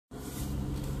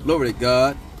Glory to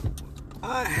God.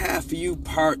 I have for you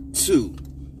part 2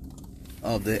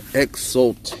 of the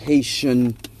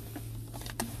exaltation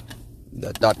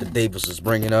that Dr. Davis is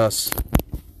bringing us.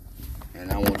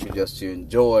 And I want you just to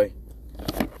enjoy.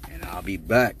 And I'll be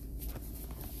back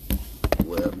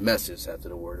with a message after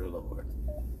the word of the Lord.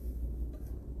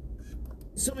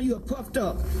 Some of you are puffed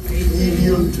up.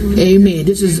 Amen.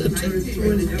 This is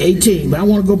 18, but I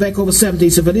want to go back over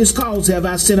 17. So for this cause have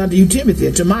I sent unto you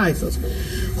Timothy, Timotheus,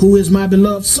 who is my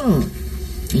beloved son.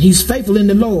 And he's faithful in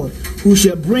the Lord, who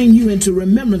shall bring you into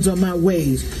remembrance of my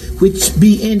ways, which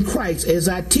be in Christ, as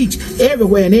I teach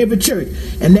everywhere in every church.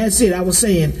 And that's it. I was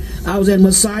saying, I was at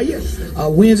Messiah.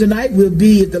 Wednesday night will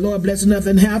be, if the Lord bless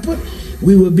nothing happen,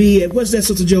 we will be at, what's that,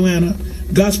 Sister Joanna?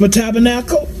 Gospel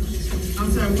Tabernacle?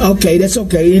 Okay, that's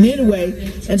okay. And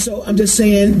anyway, and so I'm just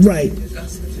saying, right,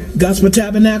 Gospel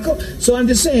Tabernacle. So I'm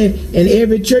just saying, in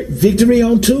every church, Victory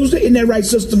on Tuesday, isn't that right,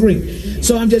 Sister Green?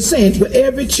 So I'm just saying, with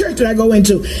every church that I go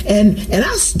into, and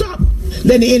I stop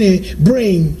letting the enemy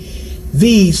bring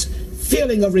these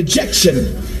feeling of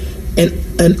rejection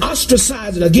and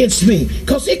ostracizing against me,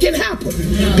 because it can happen.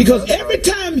 Because every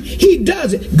time he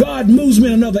does it, God moves me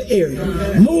in another area,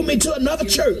 move me to another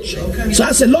church. So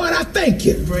I said, Lord, I thank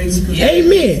you.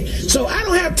 Amen. So I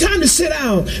don't have time to sit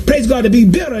down, praise God, to be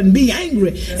bitter and be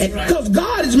angry, because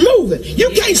God is moving. You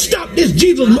can't stop this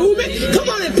Jesus movement. Come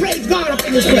on and praise God up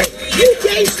in this place. You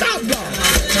can't stop God.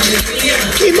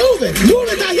 Keep moving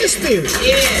by his spirit.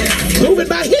 Moving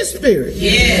by his spirit.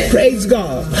 Praise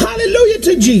God. Hallelujah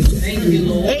to Jesus.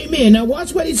 Amen. Now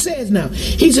watch what he says now.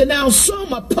 He said, now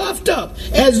some are puffed up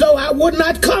as though I would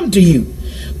not come to you.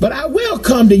 But I will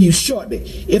come to you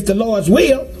shortly, if the Lord's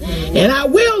will. And I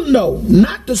will know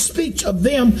not the speech of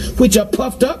them which are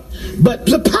puffed up, but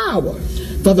the power.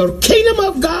 For the kingdom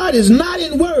of God is not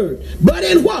in word, but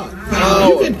in what?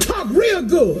 You can talk real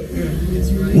good.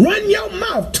 Run your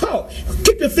mouth, talk.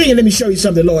 Keep your finger, let me show you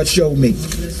something the Lord showed me.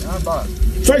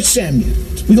 1 Samuel.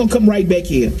 We're going to come right back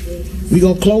here. We're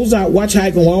going to close out. Watch how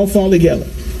it's going to all fall together.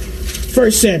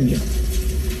 1 Samuel.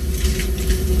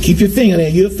 Keep your finger there.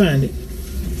 You'll find it.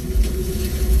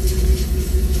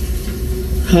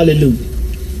 Hallelujah.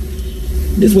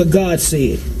 This is what God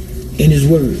said in his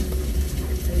word.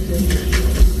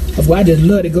 That's why I just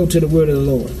love to go to the word of the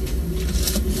Lord,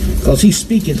 because he's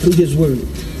speaking through his word.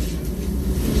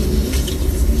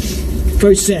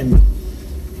 1 Samuel.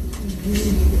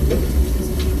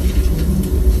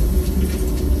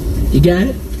 You got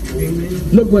it?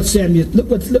 Look what Samuel. Look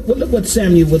what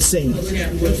Samuel was saying.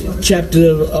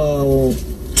 Chapter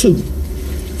 2.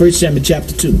 1 Samuel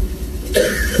chapter 2.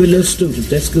 Good little students.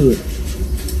 That's good.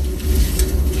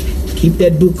 Keep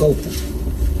that book open.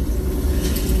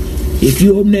 If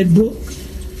you open that book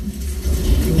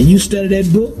and you study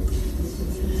that book,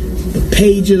 the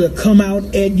pages will come out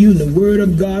at you and the word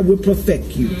of God will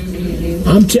perfect you.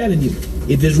 I'm telling you,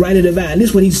 if it's right or divine. This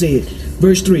is what he said.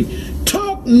 Verse 3.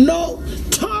 Talk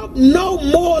no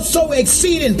more so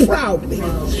exceeding proudly,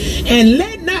 and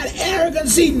let not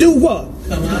arrogancy do what?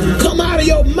 Come out of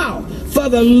your mouth. For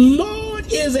the Lord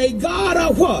is a God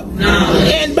of what?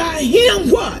 And by him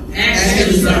what?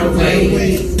 Actions are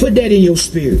ways. Put that in your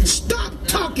spirit. Stop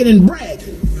talking and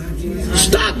bragging.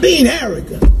 Stop being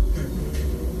arrogant.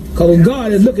 Because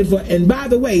God is looking for, and by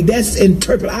the way, that's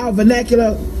interpret our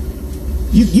vernacular.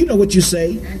 You know what you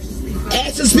say.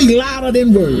 Actions speak louder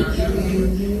than words.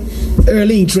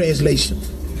 Early translation.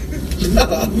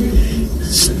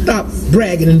 Stop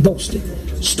bragging and boasting.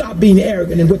 Stop being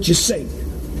arrogant in what you say.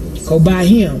 Go by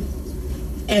him.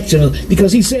 Action.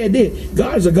 Because he said this.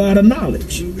 God is a God of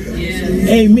knowledge.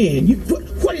 Amen.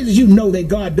 What is it you know that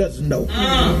God doesn't know?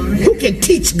 Who can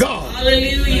teach God?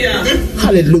 Hallelujah.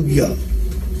 Hallelujah.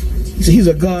 He's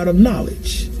a God of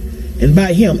knowledge. And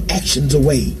by him, actions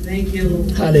away. Thank you,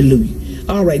 Lord. Hallelujah.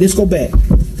 All right, let's go back.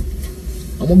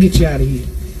 I'm going to get you out of here.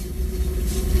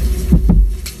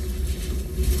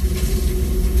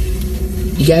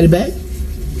 You got it back?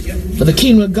 Yep. For the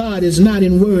kingdom of God is not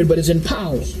in word, but is in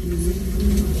power.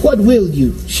 What will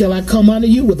you? Shall I come unto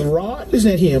you with a rod?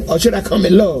 Listen at him. Or should I come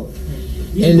in love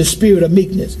and in the spirit of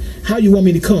meekness? How you want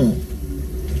me to come?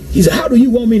 He said, how do you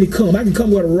want me to come? I can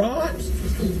come with a rod.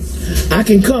 I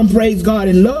can come, praise God,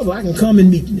 in love, or I can come in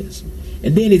meekness.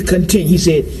 And then it continued. He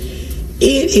said,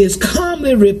 it is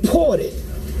commonly reported,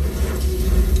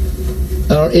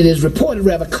 or it is reported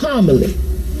rather commonly,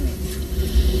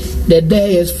 that there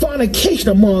is fornication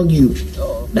among you.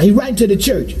 Now he writing to the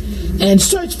church. And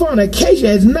such fornication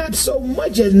is not so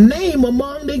much as name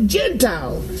among the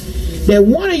Gentiles, that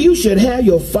one of you should have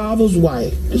your father's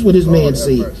wife. That's what this man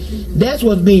said. That's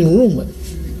what's being rumored.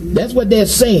 That's what they're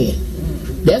saying.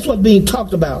 That's what's being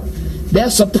talked about.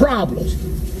 That's a problem,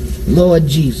 Lord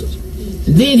Jesus.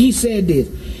 And then he said this,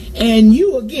 and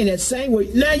you again, that same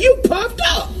word, now you puffed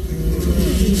up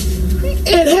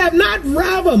and have not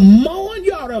rather mourned.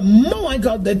 You ought to mourn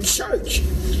because the church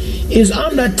is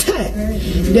under attack,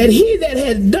 that he that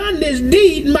has done this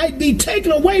deed might be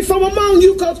taken away from among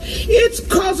you, because it's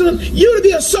causing you to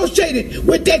be associated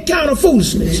with that kind of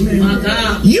foolishness.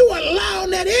 You allow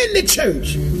that in the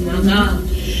church.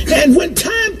 And when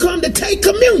time comes to take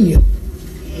communion,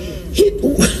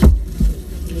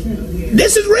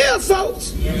 this is real,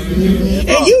 folks,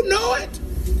 and you know it,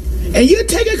 and you're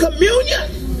taking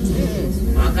communion.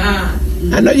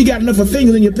 I know you got enough of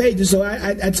fingers in your pages, so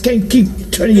I can't keep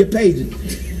turning your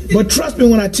pages. But trust me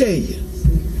when I tell you,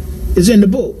 it's in the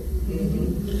book.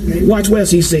 Watch what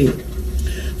else he said.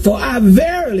 For I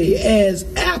verily, as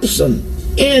absent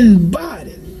in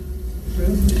body,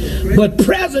 but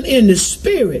present in the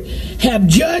spirit, have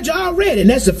judged already. And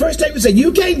that's the first thing we say.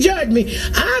 You can't judge me.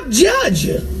 I've judged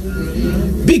you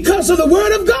because of the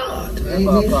word of God.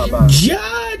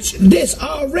 Judge this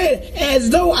already as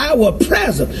though I were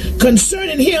present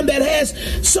concerning him that has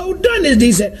so done this.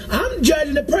 He said, I'm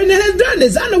judging the person that has done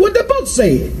this. I know what the book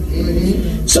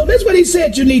said. So that's what he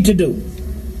said you need to do.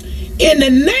 In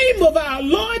the name of our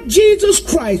Lord Jesus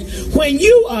Christ, when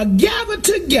you are gathered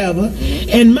together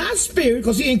in my spirit,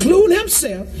 because he included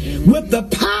himself, with the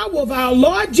power of our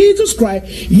Lord Jesus Christ,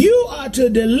 you are to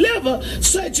deliver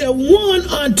such a one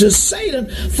unto Satan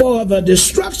for the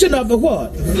destruction of the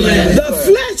what? The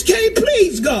flesh can't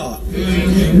please God.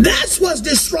 That's what's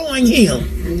destroying him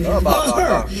or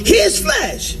her. His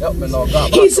flesh.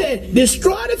 He said,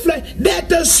 destroy the flesh that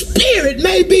the spirit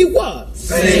may be what?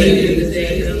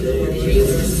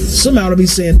 Somebody ought to be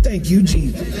saying, thank you,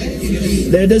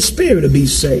 Jesus. That the spirit will be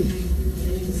saved.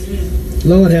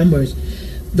 Lord have mercy.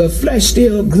 The flesh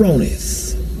still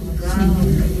groaneth.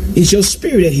 It's your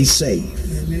spirit that he saved.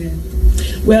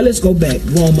 Well, let's go back.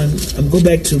 I'm go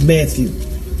back to Matthew.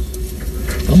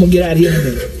 I'm going to get out of here in a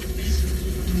minute.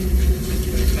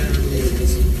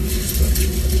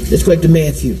 Let's go back to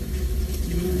Matthew.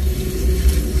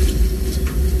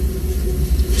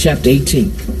 Chapter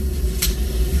 18.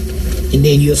 And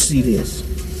then you'll see this.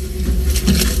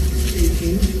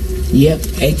 Yep,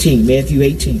 18. Matthew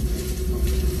 18.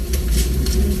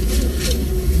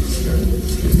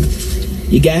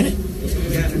 You got it?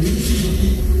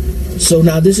 So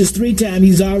now this is 3 times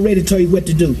he's already told you what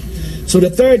to do. So the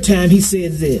 3rd time he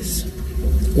says this.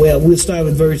 Well, we'll start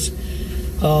with verse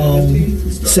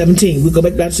 17. We'll go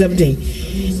back to 17.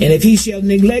 And if he shall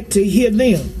neglect to hear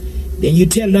them, then you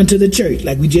tell it unto the church,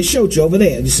 like we just showed you over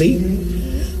there, you see?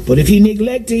 But if he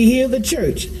neglect to hear the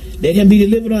church, let him be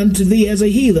delivered unto thee as a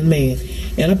heathen man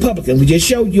and a publican. We just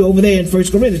showed you over there in 1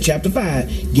 Corinthians chapter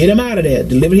 5. Get him out of there.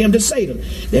 Deliver him to Satan,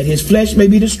 that his flesh may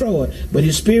be destroyed, but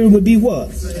his spirit would be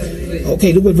what?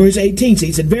 Okay, look what verse 18 says.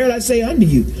 He said, verily I say unto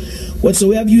you,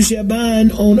 whatsoever you shall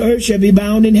bind on earth shall be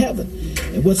bound in heaven,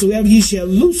 and whatsoever ye shall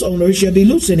loose on earth shall be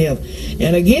loose in heaven.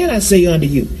 And again I say unto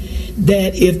you,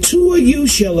 that if 2 of you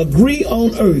shall agree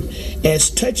on earth as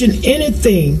touching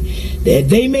anything that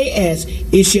they may ask,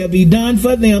 it shall be done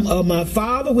for them of my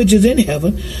Father which is in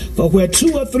heaven. For where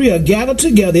 2 or 3 are gathered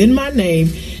together in my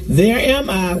name, there am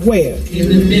I where? In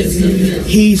the midst of them.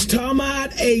 He's talking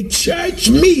about a church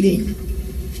meeting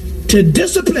to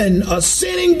discipline a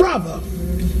sinning brother,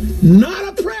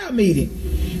 not a prayer meeting.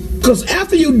 Because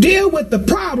after you deal with the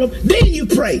problem, then you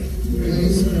pray.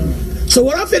 So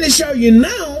what I'm going to show you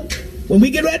now, when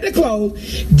we get ready to close,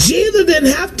 Jesus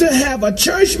didn't have to have a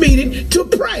church meeting to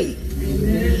pray.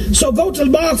 So go to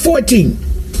Mark 14.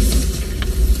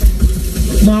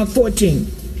 Mark 14.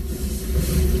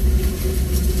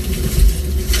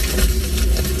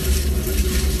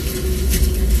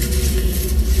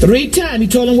 Three times he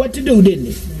told him what to do, didn't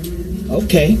he?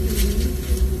 Okay.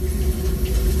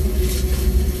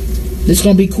 This is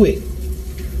going to be quick.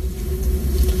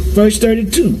 Verse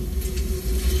 32.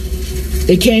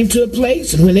 They came to a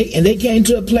place, and they came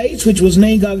to a place which was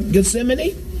named Gethsemane,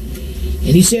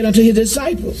 and he said unto his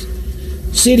disciples,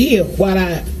 sit here while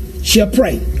I shall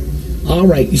pray. All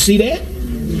right, you see that?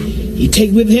 He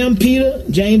take with him Peter,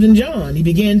 James, and John. He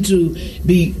began to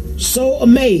be so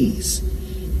amazed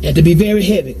and to be very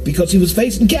heavy because he was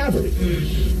facing Calvary.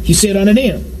 He said unto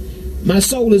them, my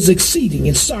soul is exceeding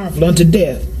and sorrowful unto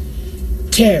death.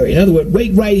 Tarry. In other words,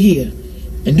 wait right here.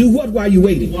 And do what while you're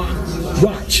waiting?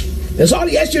 Watch. That's all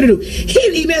he asked you to do. He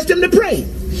didn't even ask them to pray.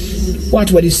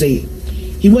 Watch what he said.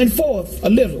 He went forth a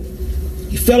little.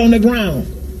 He fell on the ground.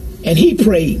 And he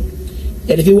prayed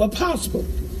that if it were possible,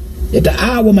 that the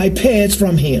hour might pass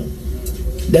from him.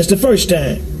 That's the first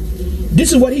time.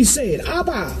 This is what he said.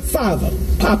 Abba, Father,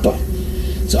 Papa,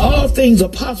 So all things are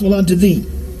possible unto thee.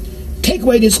 Take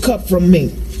away this cup from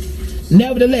me.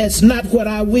 Nevertheless, not what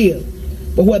I will,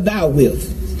 but what thou wilt.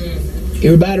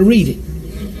 Everybody read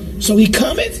it. So he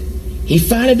cometh, he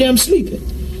findeth them sleeping.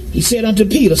 He said unto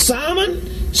Peter, Simon,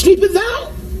 sleepest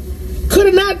thou?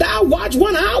 Could not thou watch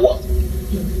 1 hour?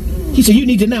 He said, you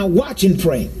need to now watch and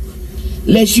pray,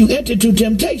 lest you enter into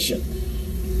temptation.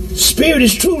 Spirit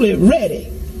is truly ready,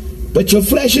 but your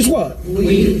flesh is what?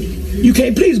 Weak. You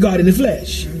can't please God in the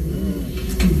flesh.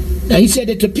 Now he said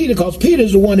that to Peter, because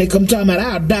Peter's the one that come talking about,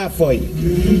 I'll die for you.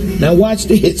 Now watch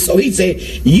this. So he said,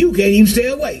 you can't even stay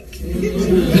awake.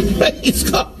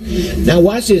 Now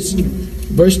watch this.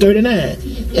 Verse 39.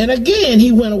 And again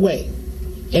he went away.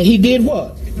 And he did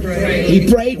what? Pray.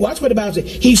 He prayed. Watch what the Bible says.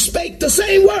 He spake the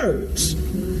same words.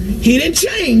 He didn't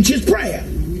change his prayer.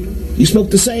 He spoke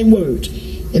the same words.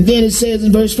 And then it says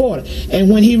in verse 40, and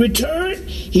when he returned,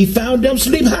 he found them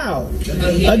sleep how?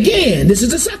 Again, this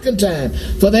is the second time,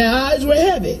 for their eyes were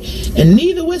heavy, and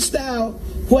neither wist thou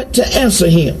what to answer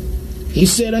him. He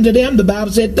said unto them, the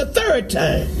Bible said the third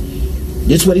time,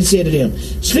 this is what he said to them,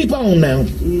 sleep on now,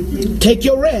 take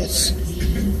your rest.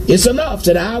 It's enough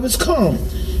that the hour is come.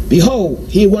 Behold,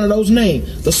 here one of those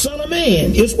names, the Son of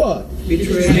Man is what?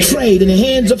 Betrayed in the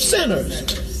hands of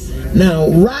sinners. Now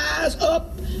rise up,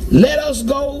 let us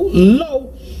go.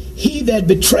 Lo, he that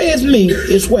betrays me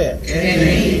is where?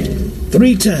 Amen.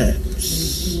 3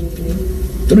 times.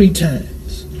 3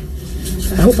 times.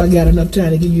 I hope I got enough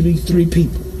time to give you these 3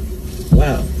 people.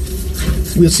 Wow.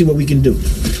 We'll see what we can do.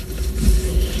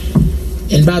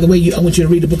 And by the way, I want you to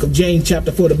read the book of James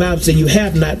chapter 4. The Bible says you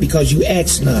have not because you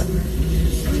ask not.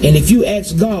 And if you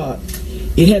ask God,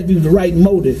 it has to be with the right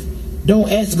motive.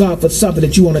 Don't ask God for something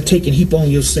that you want to take and heap on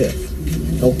yourself.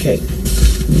 Okay.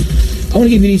 I want to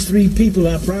give you these 3 people.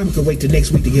 I probably could wait till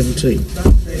next week to give them to you.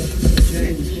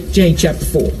 James chapter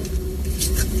 4.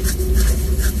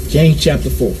 James chapter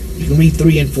 4. You can read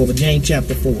 3 and 4, but James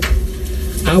chapter 4.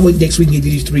 I'll wait next week and give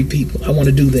you these 3 people. I want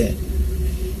to do that.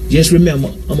 Just remember,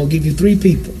 I'm going to give you 3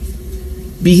 people.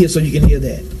 Be here so you can hear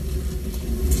that.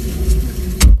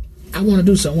 I want to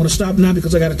do something. I want to stop now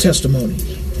because I got a testimony.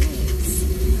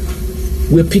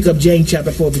 We'll pick up James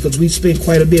chapter 4 because we spent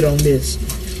quite a bit on this.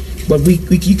 But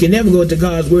you can never go into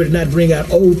God's word and not bring out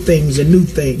old things and new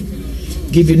things.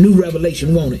 Give you new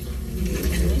revelation, won't it?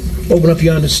 Open up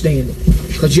your understanding.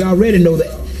 Because you already know that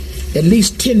at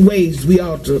least 10 ways we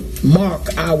ought to mark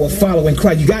our following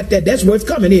Christ. You got that? That's where it's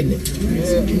coming, isn't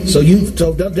it? So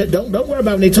don't worry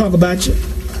about when they talk about you.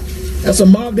 That's a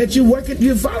mark that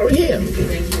you're following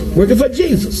him. Working for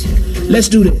Jesus. Let's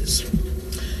do this.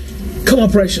 Come on,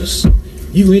 precious.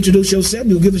 You can introduce yourself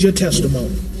and you'll give us your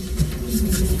testimony.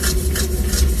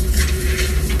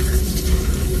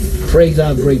 Praise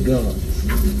our great God.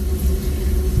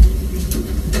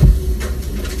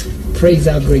 Praise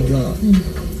our great God.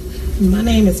 My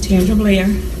name is Tandra Blair,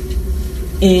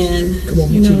 and come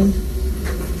on, you know,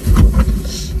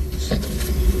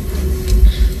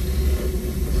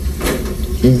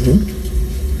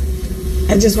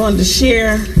 I just wanted to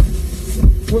share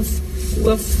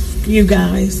with you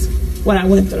guys what I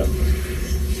went through.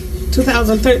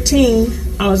 2013,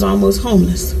 I was almost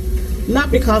homeless.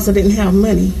 Not because I didn't have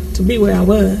money to be where I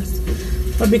was,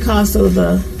 but because of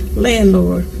the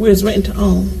landlord we was renting to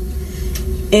own.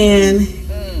 And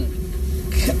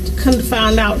come to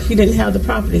find out he didn't have the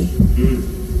property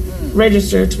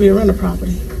registered to be a rental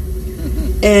property.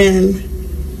 And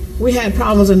we had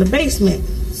problems in the basement,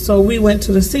 so we went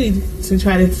to the city to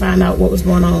try to find out what was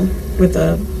going on with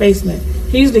the basement.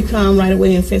 He usually come right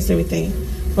away and fix everything,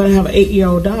 but I have an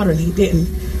 8-year-old daughter and he didn't.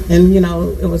 And you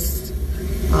know, it was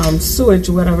sewage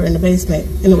or whatever in the basement,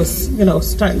 and it was, you know,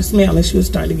 starting to smell, and she was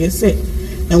starting to get sick.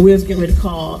 And we was getting ready to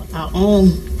call our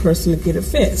own person to get it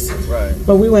fixed. Right.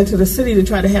 But we went to the city to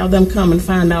try to have them come and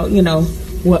find out, you know,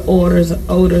 what odors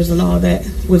and all that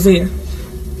was there.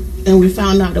 And we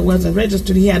found out it wasn't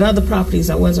registered. He had other properties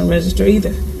that wasn't registered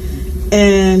either.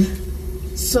 And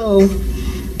so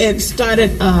it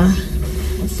started a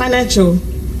financial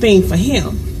thing for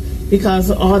him because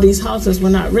all these houses were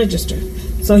not registered.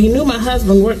 So he knew my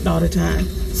husband worked all the time.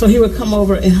 So he would come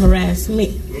over and harass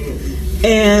me.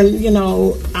 And, you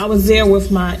know, I was there with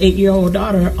my 8-year-old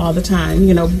daughter all the time,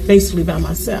 you know, basically by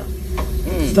myself.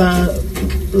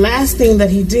 The last thing that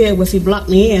he did was he blocked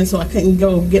me in so I couldn't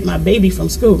go get my baby from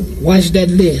school. Watch that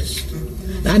list.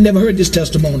 I never heard this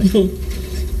testimony.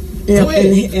 Yeah,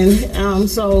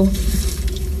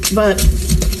 but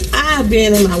I've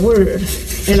been in my word,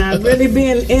 and I've really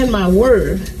been in my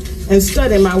word and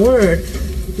studying my word.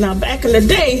 Now, back in the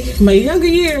day, my younger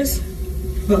years,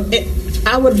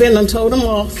 I would have been and told them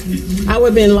off. I would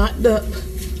have been locked up.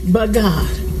 but God.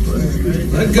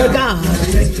 But God.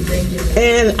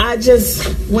 And I just,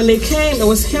 when they came, it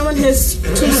was him and his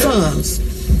 2 sons,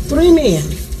 3 men,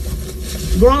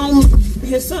 grown.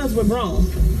 His sons were grown.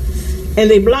 And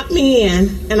they blocked me in,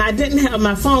 and I didn't have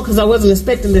my phone because I wasn't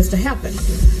expecting this to happen.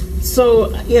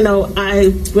 So, you know,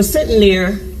 I was sitting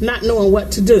there not knowing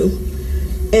what to do.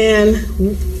 And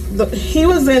he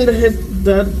was in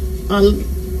the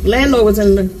landlord was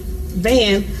in the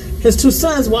van. His 2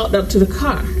 sons walked up to the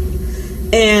car.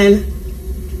 And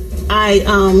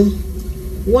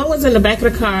one was in the back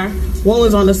of the car, one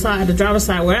was on the side, the driver's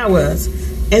side where I was.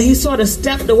 And he sort of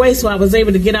stepped away so I was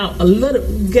able to get out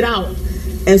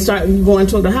and start going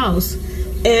toward the house.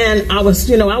 And I was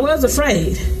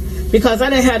afraid because I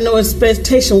didn't have no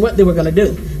expectation what they were going to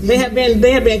do. They had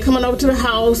been coming over to the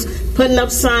house, putting up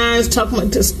signs, trying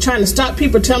to stop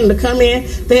people, telling them to come in.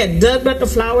 They had dug up the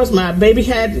flowers. My baby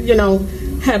had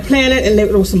planted, and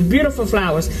there were some beautiful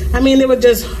flowers. I mean, they were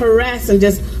just harassing,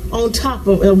 just on top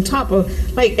of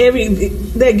like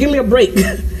they'd give me a break,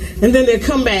 and then they'd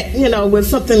come back, with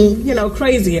something,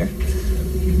 crazier.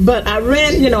 But I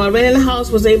ran in the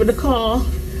house, was able to call,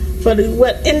 but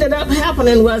what ended up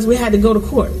happening was we had to go to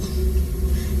court.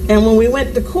 And when we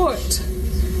went to court,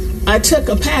 I took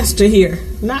a pastor here,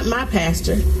 not my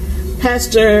pastor,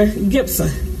 Pastor Gibson.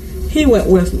 He went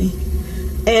with me.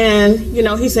 And,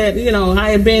 he said, I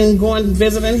had been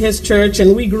visiting his church,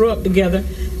 and we grew up together.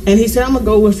 And he said, I'm going to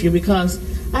go with you because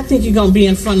I think you're going to be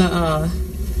in front of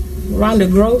Rhonda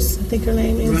Gross, I think her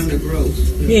name is. Rhonda Gross.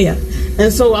 Yeah.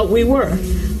 And so we were.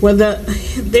 Well,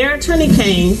 their attorney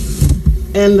came,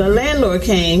 and the landlord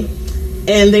came,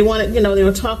 and they wanted, they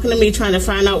were talking to me, trying to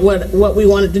find out what we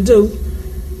wanted to do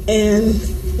and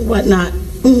whatnot.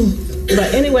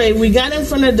 But anyway, we got in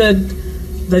front of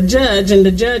the judge, and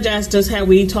the judge asked us had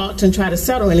we talked and tried to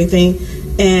settle anything,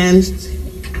 and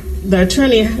their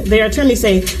attorney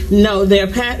said no. Their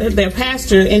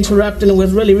pastor interrupted and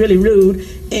was really, really rude,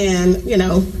 and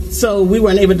so we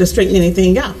weren't able to straighten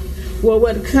anything out. Well,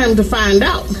 what come to find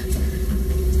out,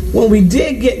 when we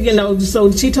did get,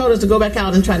 so she told us to go back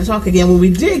out and try to talk again. When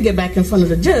we did get back in front of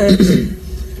the judge,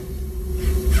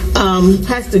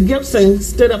 Pastor Gibson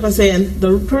stood up and said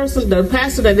the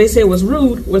pastor that they said was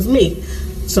rude was me.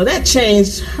 So that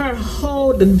changed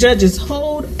the judge's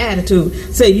whole attitude.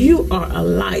 Say, you are a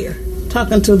liar.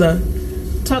 Talking to the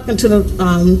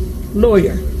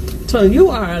lawyer. So you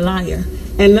are a liar,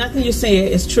 and nothing you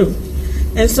say is true.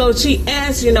 And so she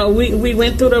asked, we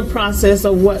went through the process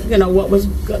of what was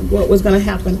going to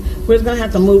happen. We were going to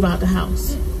have to move out the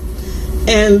house.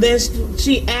 And then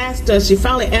she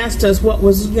finally asked us what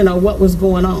was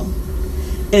going on.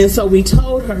 And so we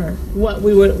told her what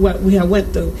we had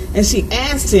went through. And she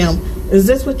asked him, is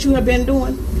this what you have been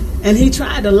doing? And he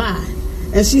tried to lie.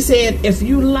 And she said, if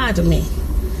you lie to me.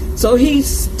 So he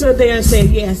stood there and said,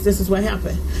 yes, this is what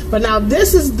happened. But now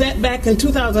this is that back in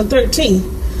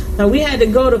 2013. Now we had to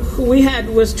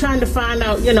was trying to find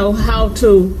out, how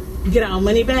to get our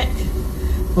money back.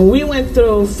 And we went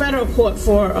through federal court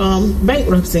for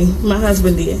bankruptcy, my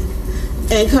husband did.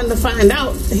 And come to find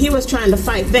out, he was trying to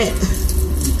fight that.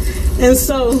 And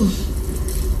so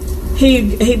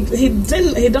he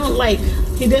didn't like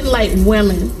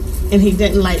women, and he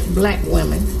didn't like black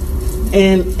women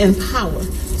and power.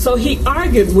 So he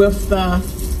argued with the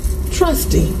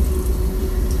trustee.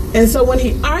 And so when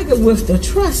he argued with the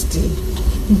trustee,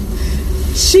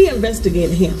 she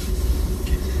investigated him.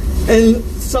 And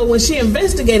so when she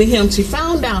investigated him, she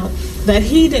found out that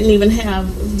he didn't even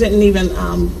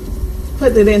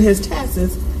put it in his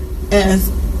taxes as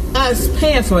us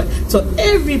paying for it. So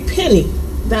every penny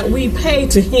that we pay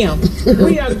to him,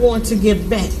 we are going to give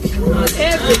back.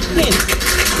 Every penny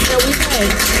that we pay.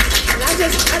 And I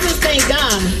just thank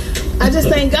God. I just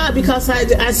thank God because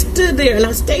I stood there and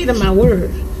I stayed in my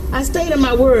word. I stayed in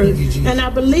my word, and I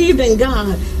believed in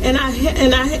God, and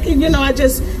I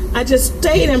just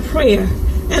stayed in prayer,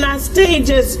 and I stayed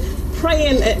just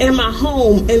praying in my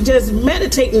home and just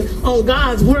meditating on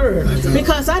God's word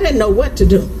because I didn't know what to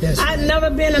do. I'd never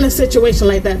been in a situation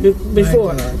like that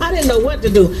before. I didn't know what to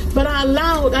do, but I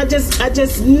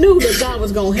just knew that God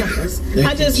was going to help us.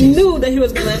 I just knew that He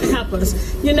was going to help us.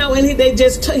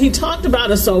 And He talked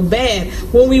about us so bad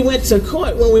when we went to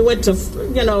court, when we went to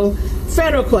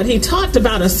federal court. He talked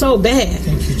about us so bad.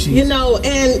 Thank you, Jesus.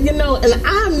 And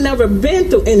I've never been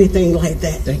through anything like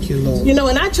that. Thank you, Lord.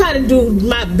 And I try to do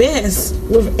my best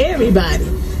with everybody.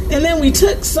 And then we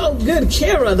took so good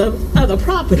care of the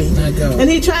property. And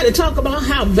he tried to talk about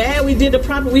how bad we did the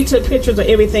property. We took pictures of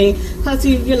everything. Plus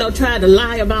he, tried to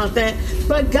lie about that.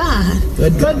 But God.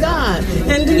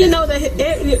 And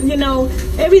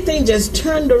everything just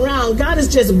turned around. God has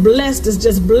just blessed us,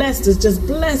 just blessed us.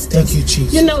 Thank you,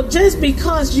 Jesus. Just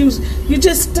because you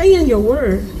just stay in your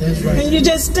word. That's right. And you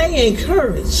just stay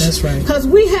encouraged. That's right. Because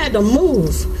we had to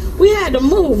move.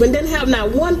 And didn't have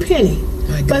not one penny.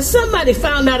 But somebody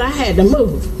found out I had to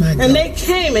move. And they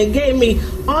came and gave me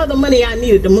all the money I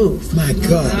needed to move. My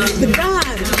God.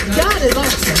 God is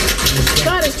awesome.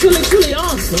 God is truly, truly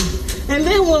awesome. And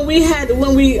then when we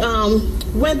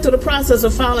went through the process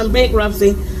of filing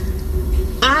bankruptcy,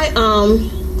 I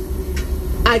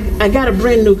got a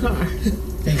brand new car.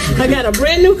 I got a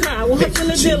brand new car. I walked in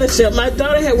the dealership. My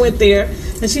daughter had went there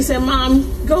and she said, "Mom,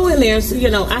 go in there." So,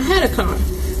 I had a car.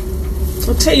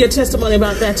 I'll tell you a testimony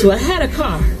about that too. I had a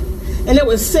car, and it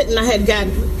was sitting. I had got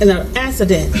in an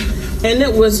accident, and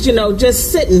it was,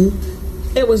 just sitting.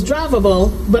 It was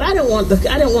drivable, but I didn't want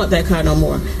that car no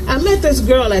more. I met this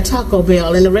girl at Taco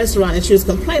Bell in the restaurant, and she was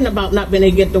complaining about not being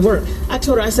able to get to work. I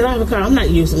told her, I said, "I have a car. I'm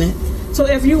not using it. So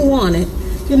if you want it,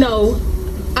 you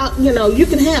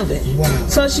can have it." Wow.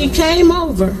 So she came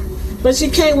over, but she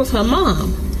came with her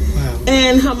mom,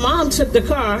 and her mom took the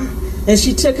car. And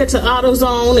she took it to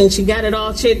AutoZone and she got it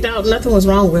all checked out. Nothing was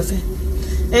wrong with it.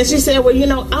 And she said, "Well,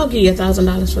 I'll give you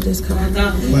 $1,000 for this car."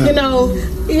 Wow.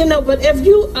 But if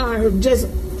you are just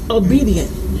obedient,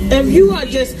 if you are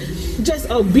just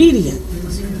obedient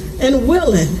and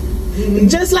willing,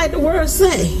 just like the word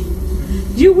say,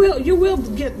 you will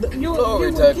get.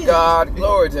 Glory to God.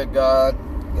 Glory to God.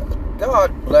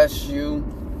 God bless you.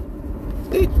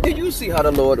 Do you see how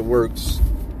the Lord works?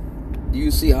 Do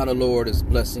you see how the Lord is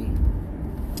blessing?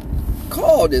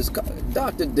 Call this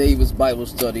Dr. Davis Bible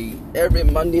study every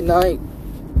Monday night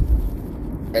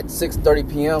at 6:30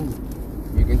 p.m.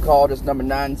 You can call this number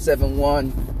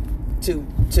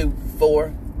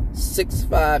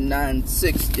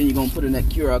 971-224-6596. Then you're going to put in that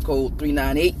QR code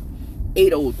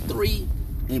 398-803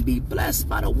 and be blessed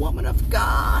by the woman of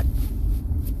God.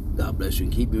 God bless you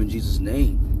and keep you in Jesus'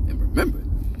 name. And remember,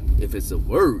 if it's a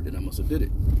word, then I must have did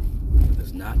it. If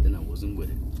it's not, then I wasn't with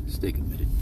it. Stay committed.